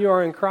why you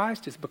are in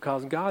Christ is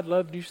because God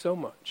loved you so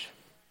much.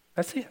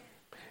 That's it.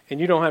 And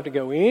you don't have to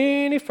go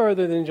any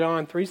further than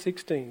John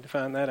 3:16 to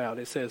find that out.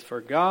 It says,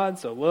 for God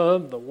so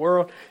loved the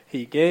world,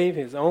 he gave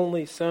his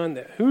only Son,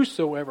 that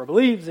whosoever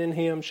believes in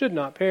him should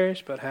not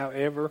perish, but have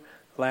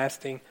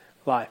everlasting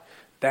life.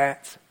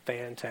 That's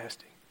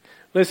fantastic.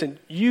 Listen,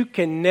 you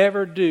can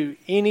never do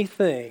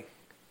anything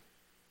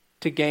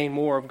to gain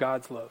more of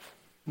God's love.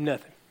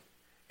 Nothing.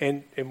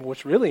 And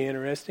what's really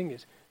interesting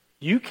is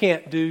you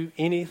can't do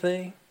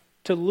anything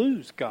to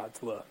lose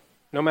God's love.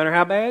 No matter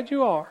how bad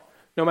you are,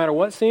 no matter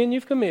what sin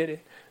you've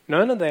committed,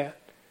 none of that,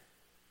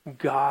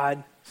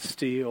 God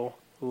still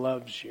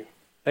loves you.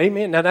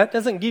 Amen. Now that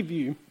doesn't give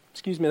you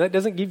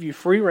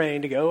free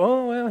rein to go,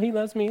 oh, well, he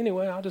loves me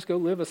anyway. I'll just go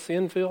live a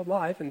sin-filled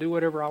life and do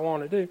whatever I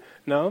want to do.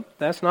 No,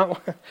 it's not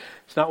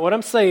what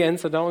I'm saying,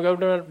 so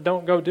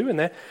don't go doing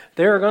that.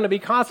 There are going to be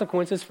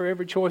consequences for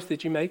every choice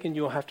that you make, and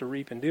you'll have to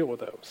reap and deal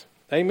with those.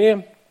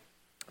 Amen?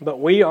 But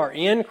we are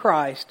in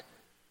Christ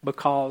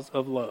because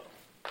of love.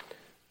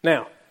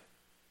 Now,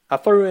 I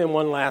threw in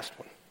one last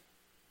one.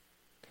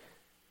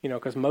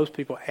 Because most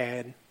people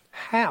add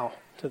how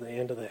to the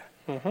end of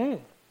that.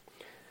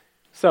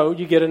 So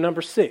you get a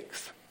number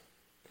 6.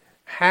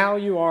 How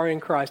you are in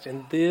Christ.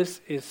 And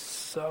this is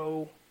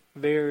so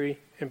very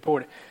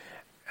important.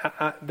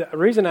 The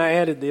reason I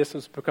added this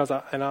was because,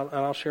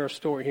 I'll share a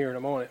story here in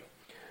a moment.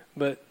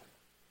 But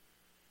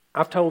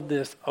I've told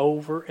this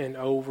over and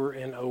over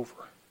and over.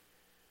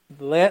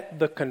 Let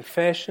the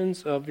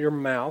confessions of your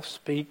mouth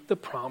speak the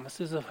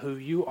promises of who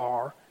you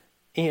are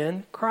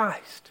in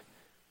Christ.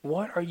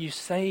 What are you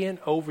saying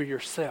over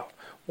yourself?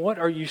 What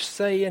are you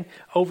saying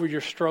over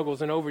your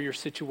struggles and over your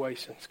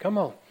situations? Come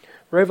on.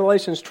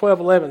 Revelations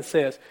 12:11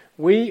 says,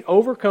 we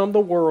overcome the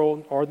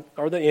world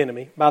or the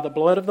enemy by the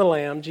blood of the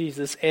Lamb,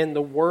 Jesus, and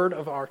the word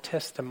of our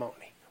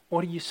testimony.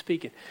 What are you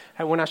speaking?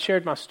 And when I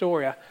shared my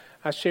story,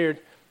 I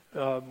shared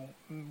I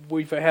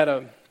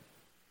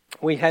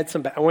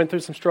went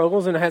through some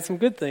struggles and I had some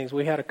good things.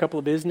 We had a couple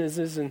of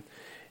businesses and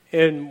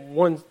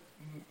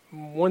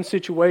one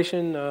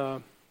situation,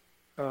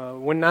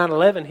 when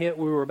 9/11 hit,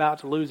 we were about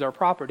to lose our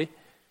property.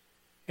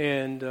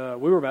 And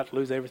we were about to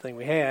lose everything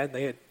we had.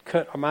 They had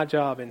cut my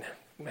job in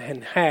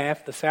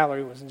half. The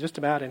salary was just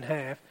about in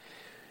half.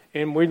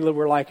 And we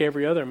were like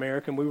every other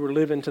American. We were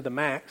living to the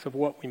max of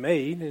what we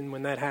made. And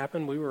when that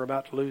happened, we were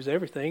about to lose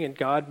everything. And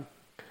God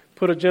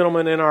put a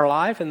gentleman in our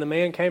life. And the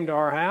man came to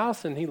our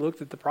house. And he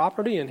looked at the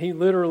property. And he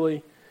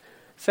literally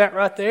sat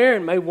right there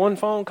and made one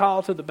phone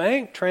call to the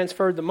bank,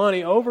 transferred the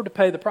money over to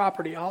pay the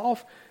property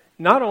off.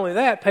 Not only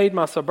that, paid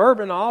my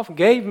Suburban off,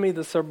 gave me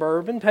the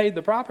Suburban, paid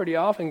the property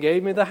off, and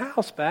gave me the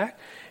house back.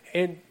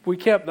 And we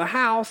kept the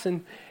house,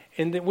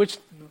 which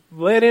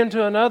led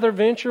into another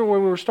venture where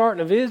we were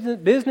starting a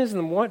business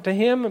and went to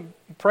him and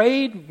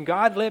prayed.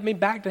 God led me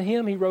back to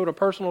him. He wrote a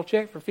personal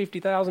check for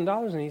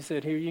 $50,000, and he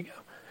said, here you go.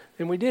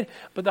 And we did.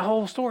 But the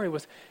whole story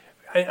was,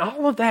 and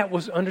all of that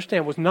was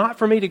not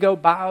for me to go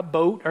buy a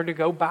boat or to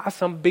go buy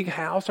some big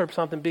house or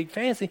something big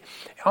fancy.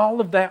 All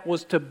of that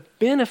was to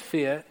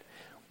benefit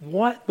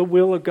what the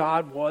will of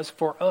God was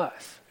for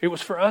us. It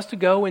was for us to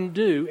go and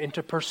do and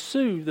to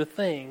pursue the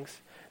things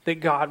that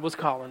God was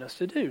calling us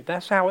to do.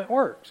 That's how it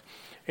works.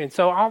 And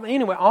so,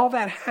 all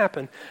that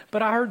happened.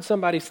 But I heard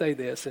somebody say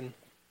this, and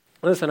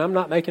listen, I'm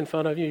not making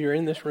fun of you. You're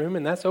in this room,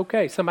 and that's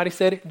okay. Somebody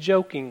said it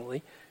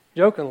jokingly.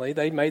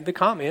 They made the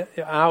comment.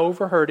 I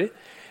overheard it.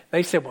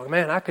 They said, well,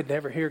 man, I could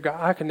never hear God.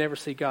 I could never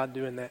see God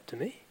doing that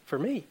for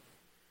me.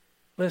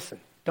 Listen,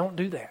 don't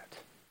do that.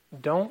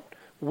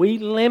 We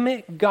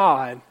limit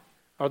God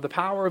or the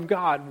power of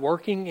God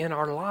working in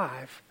our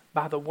life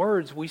by the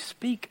words we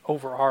speak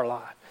over our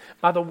life,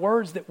 by the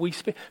words that we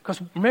speak.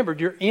 Because remember,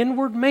 your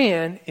inward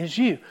man is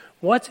you.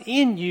 What's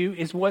in you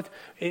is what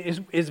is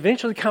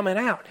eventually coming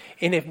out.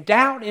 And if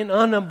doubt and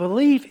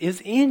unbelief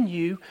is in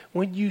you,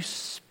 when you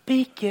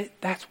speak it,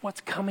 that's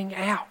what's coming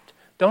out.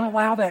 Don't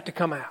allow that to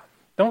come out.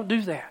 Don't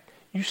do that.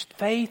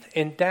 Faith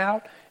and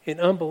doubt and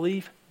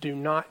unbelief do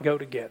not go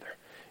together.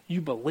 You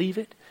believe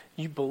it.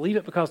 You believe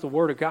it because the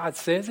Word of God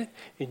says it,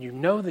 and you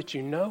know that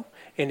you know,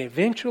 and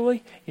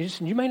eventually,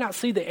 you may not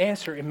see the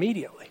answer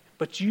immediately,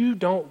 but you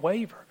don't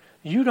waver.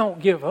 You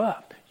don't give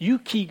up. You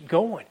keep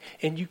going,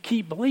 and you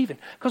keep believing.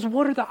 Because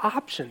what are the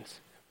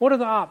options? What are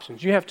the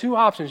options? You have two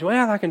options.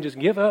 Well, I can just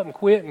give up and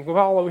quit and go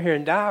all over here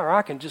and die, or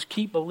I can just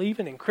keep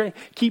believing and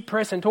keep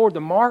pressing toward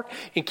the mark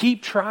and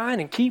keep trying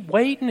and keep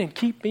waiting and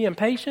keep being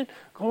patient.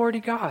 Glory to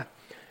God.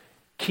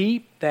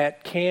 Keep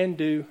that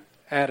can-do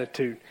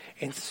attitude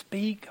and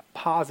speak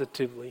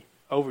positively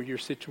over your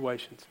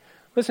situations.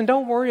 Listen,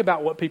 don't worry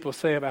about what people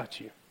say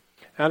about you.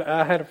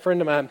 I had a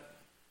friend of mine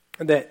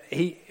that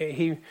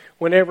he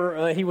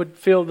whenever he would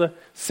feel the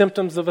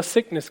symptoms of a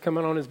sickness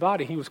coming on his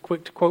body, he was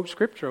quick to quote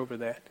scripture over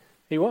that.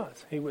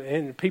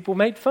 And people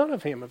made fun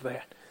of him of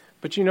that.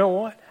 But you know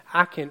what?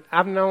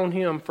 I've known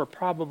him for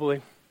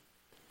probably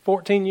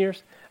 14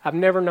 years. I've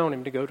never known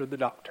him to go to the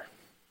doctor.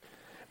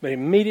 But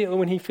immediately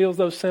when he feels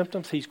those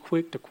symptoms, he's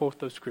quick to quote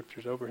those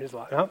scriptures over his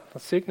life. Oh, a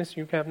sickness,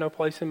 you have no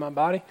place in my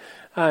body.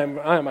 I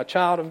am a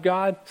child of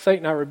God.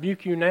 Satan, I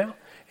rebuke you now.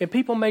 And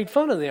people made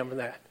fun of them for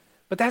that.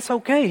 But that's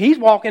okay. He's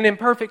walking in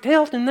perfect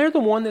health, and they're the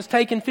one that's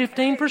taking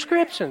 15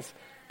 prescriptions.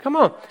 Come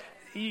on.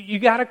 You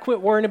got to quit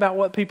worrying about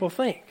what people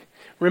think.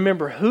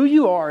 Remember who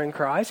you are in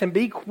Christ and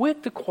be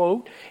quick to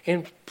quote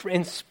and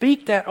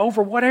speak that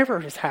over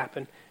whatever has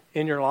happened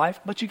in your life.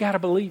 But you got to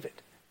believe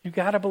it. You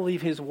got to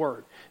believe His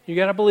Word. You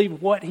got to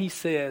believe what He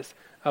says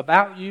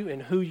about you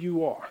and who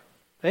you are.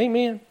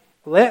 Amen.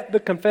 Let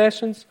the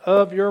confessions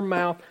of your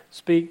mouth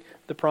speak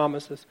the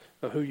promises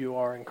of who you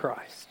are in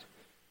Christ.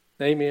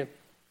 Amen.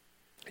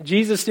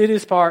 Jesus did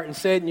His part in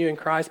setting you in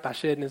Christ by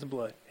shedding His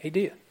blood. He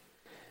did.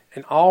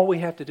 And all we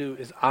have to do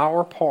is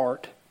our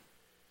part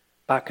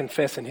by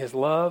confessing His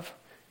love,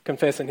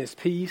 confessing His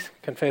peace,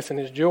 confessing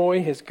His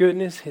joy, His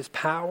goodness, His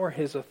power,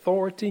 His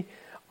authority,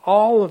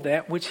 all of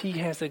that which He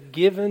has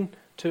given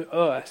to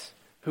us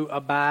who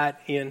abide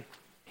in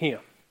Him.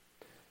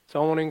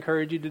 So I want to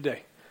encourage you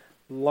today.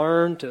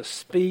 Learn to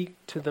speak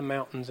to the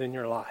mountains in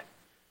your life.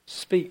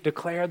 Speak,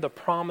 declare the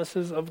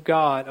promises of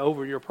God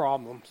over your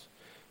problems.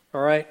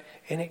 All right?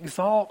 And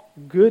exalt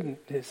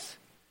goodness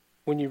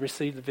when you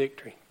receive the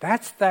victory.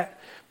 That's that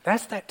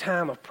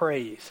time of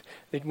praise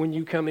that when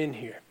you come in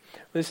here.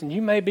 Listen,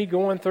 you may be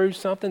going through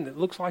something that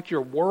looks like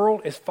your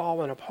world is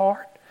falling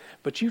apart.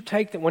 But you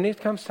take that when it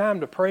comes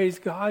time to praise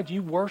God,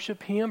 you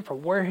worship Him for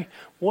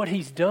what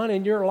He's done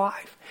in your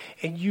life.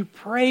 And you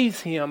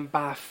praise Him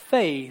by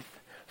faith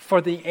for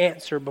the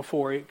answer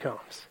before it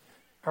comes.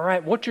 All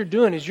right, what you're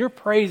doing is you're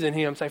praising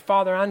Him. Say,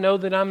 Father, I know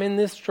that I'm in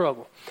this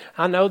struggle.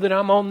 I know that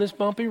I'm on this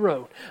bumpy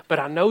road. But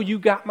I know you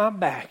got my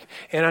back.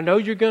 And I know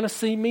you're going to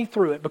see me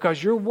through it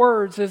because your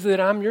word says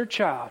that I'm your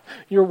child.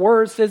 Your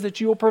word says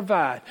that you'll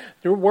provide.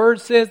 Your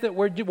word says that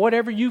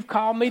whatever you've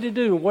called me to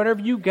do,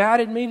 whatever you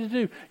guided me to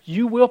do,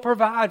 you will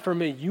provide for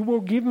me. You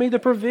will give me the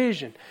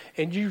provision.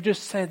 And you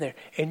just sit there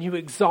and you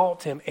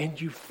exalt Him and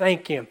you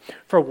thank Him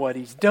for what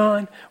He's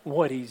done,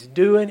 what He's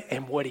doing,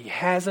 and what He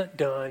hasn't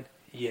done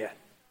yet.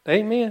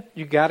 Amen.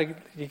 You got to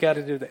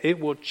do that. It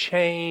will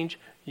change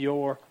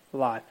your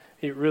life.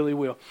 It really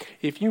will.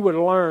 If you would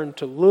learn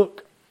to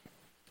look,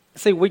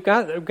 see, we've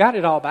got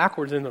it all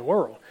backwards in the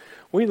world.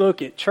 We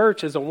look at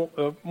church as a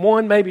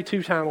one, maybe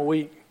 2 time a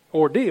week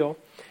ordeal,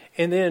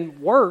 and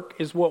then work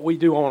is what we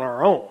do on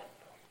our own,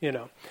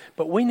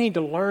 But we need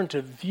to learn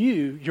to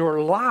view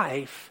your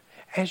life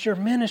as your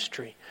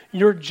ministry,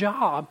 your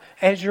job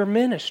as your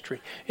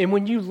ministry. And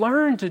when you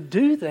learn to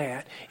do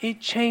that,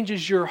 it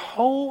changes your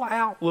whole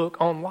outlook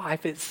on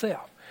life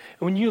itself.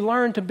 When you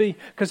learn to be,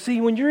 because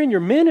see, when you're in your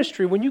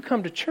ministry, when you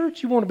come to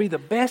church, you want to be the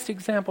best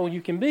example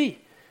you can be.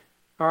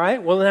 All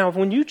right? Well, now,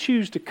 when you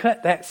choose to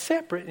cut that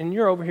separate and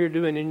you're over here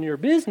doing it in your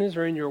business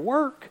or in your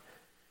work,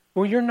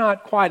 well, you're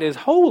not quite as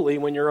holy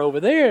when you're over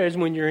there as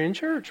when you're in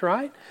church,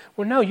 right?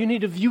 Well, no, you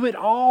need to view it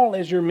all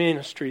as your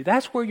ministry.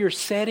 That's where you're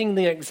setting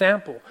the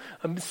example,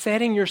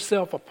 setting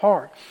yourself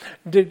apart,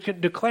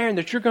 declaring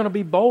that you're going to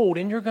be bold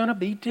and you're going to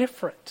be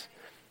different.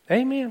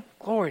 Amen.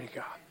 Glory to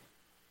God.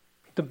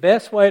 The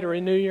best way to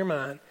renew your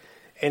mind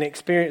and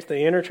experience the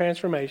inner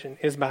transformation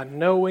is by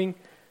knowing,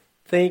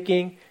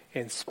 thinking,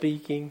 and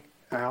speaking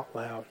out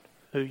loud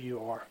who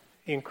you are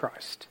in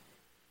Christ.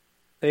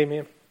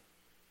 Amen.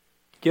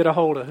 Get a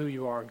hold of who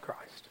you are in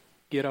Christ.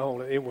 Get a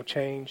hold of it. It will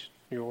change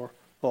your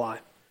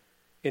life.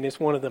 And it's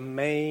one of the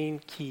main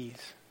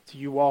keys to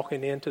you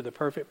walking into the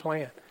perfect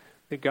plan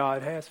that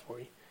God has for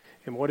you.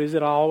 And what is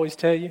it I always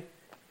tell you?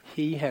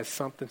 He has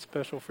something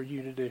special for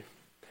you to do.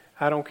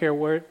 I don't care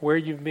where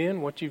you've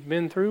been, what you've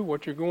been through,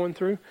 what you're going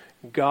through.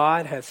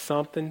 God has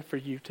something for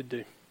you to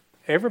do.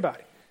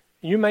 Everybody.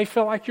 You may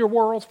feel like your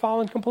world's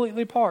falling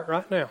completely apart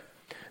right now.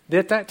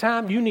 At that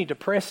time, you need to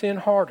press in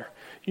harder.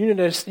 You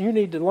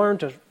need to learn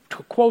to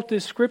quote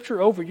this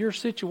scripture over your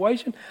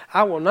situation.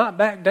 I will not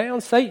back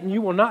down. Satan,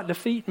 you will not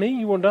defeat me.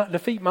 You will not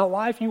defeat my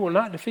life. You will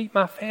not defeat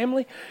my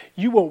family.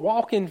 You will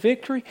walk in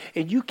victory.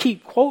 And you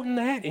keep quoting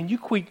that and you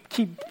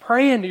keep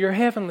praying to your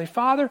Heavenly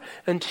Father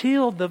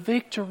until the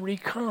victory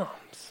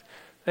comes.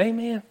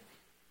 Amen.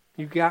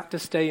 You've got to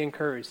stay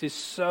encouraged. It's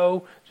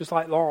so, just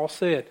like Laurel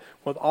said,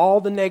 with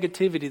all the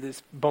negativity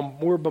that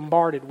we're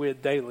bombarded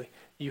with daily,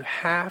 you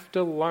have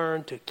to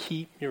learn to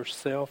keep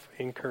yourself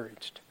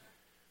encouraged.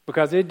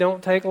 Because it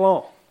don't take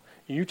long.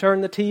 You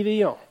turn the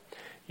TV on.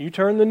 You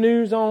turn the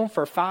news on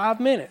for 5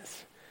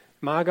 minutes.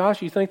 My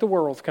gosh, you think the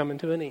world's coming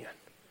to an end.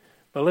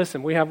 But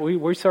listen,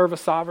 we serve a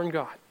sovereign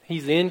God.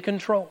 He's in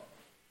control.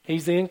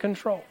 He's in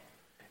control.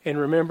 And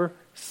remember,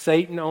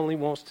 Satan only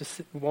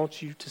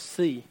wants you to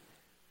see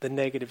the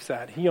negative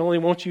side. He only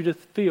wants you to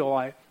feel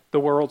like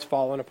the world's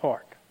falling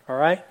apart. All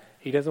right?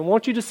 He doesn't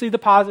want you to see the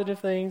positive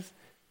things.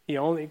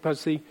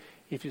 Because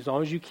as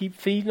long as you keep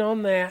feeding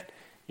on that,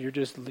 you're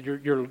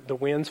the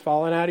wind's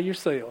falling out of your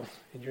sails,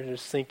 and you're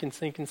just sinking,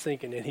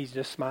 and he's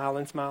just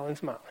smiling.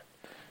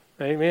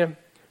 Amen?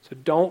 So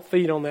don't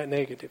feed on that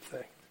negative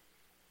thing.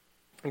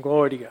 And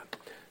glory to God.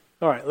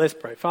 All right, let's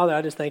pray. Father,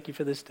 I just thank you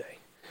for this day.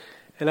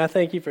 And I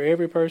thank you for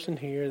every person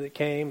here that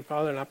came,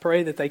 Father, and I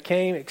pray that they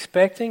came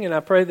expecting, and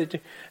I pray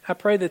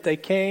that they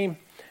came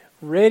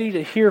ready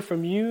to hear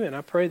from you, and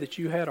I pray that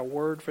you had a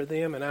word for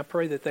them, and I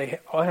pray that they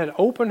had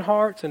open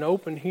hearts and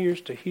open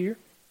ears to hear.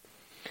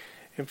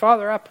 And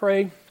Father, I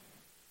pray,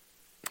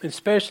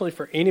 especially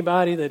for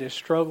anybody that is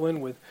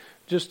struggling with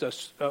just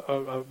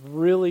a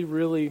really,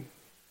 really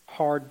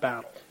hard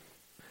battle.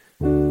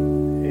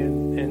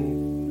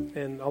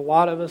 And a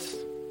lot of us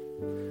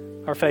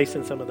are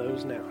facing some of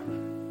those now.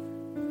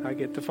 I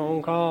get the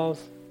phone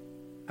calls,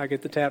 I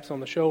get the taps on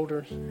the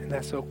shoulders, and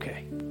that's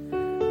okay.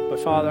 But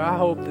Father, I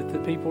hope that the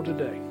people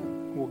today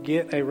will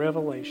get a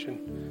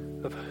revelation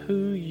of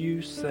who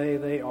you say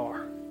they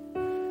are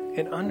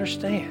and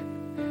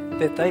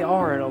understand that they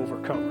are an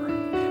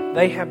overcomer.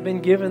 They have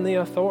been given the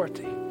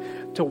authority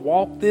to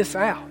walk this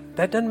out.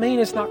 That doesn't mean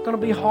it's not going to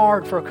be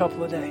hard for a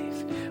couple of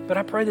days. But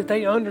I pray that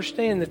they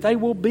understand that they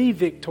will be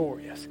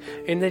victorious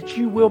and that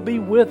you will be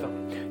with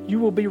them. You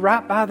will be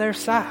right by their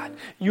side.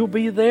 You'll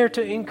be there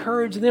to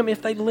encourage them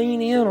if they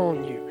lean in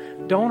on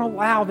you. Don't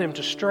allow them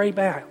to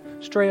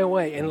stray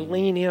away and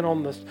lean in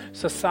on the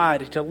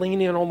society, to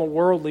lean in on the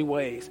worldly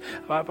ways.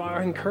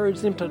 I encourage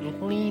them to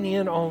lean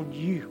in on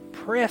you.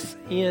 Press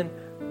in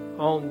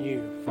on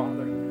you,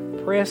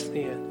 Father. Press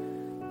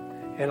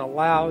in and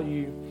allow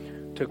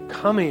you to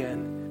come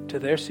in to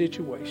their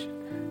situation.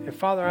 And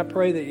Father, I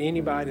pray that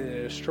anybody that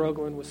is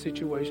struggling with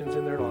situations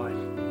in their life,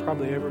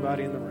 probably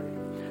everybody in the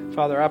room,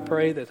 Father, I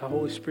pray that the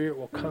Holy Spirit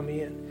will come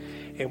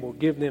in and will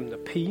give them the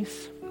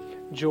peace,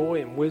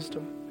 joy, and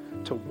wisdom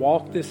to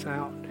walk this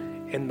out,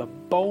 and the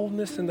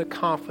boldness and the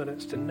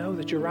confidence to know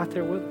that you're right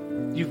there with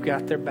them. You've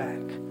got their back.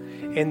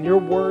 And your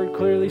word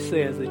clearly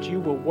says that you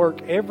will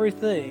work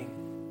everything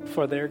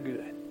for their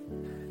good.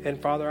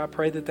 And Father, I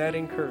pray that that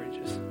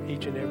encourages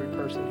each and every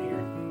person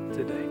here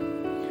today.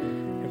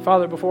 And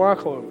Father, before I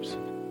close,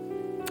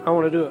 I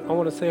want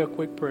to say a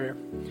quick prayer.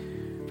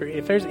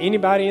 If there's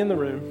anybody in the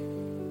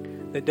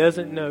room that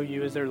doesn't know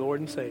you as their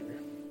Lord and Savior,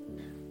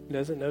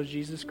 doesn't know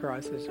Jesus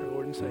Christ as their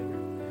Lord and Savior,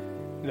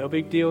 no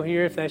big deal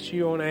here. If that's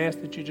you, I want to ask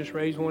that you just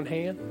raise one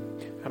hand.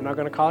 I'm not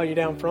going to call you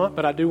down front,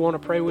 but I do want to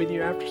pray with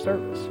you after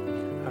service.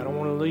 I don't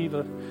want to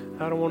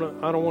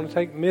want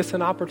to miss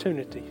an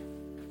opportunity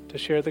to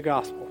share the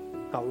gospel.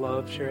 I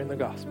love sharing the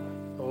gospel.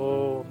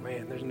 Oh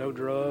man, there's no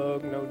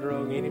drug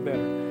any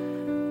better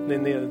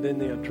than the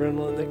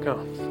adrenaline that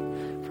comes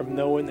from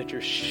knowing that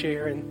you're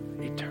sharing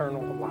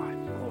eternal life.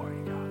 Glory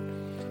to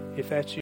God. If that's you.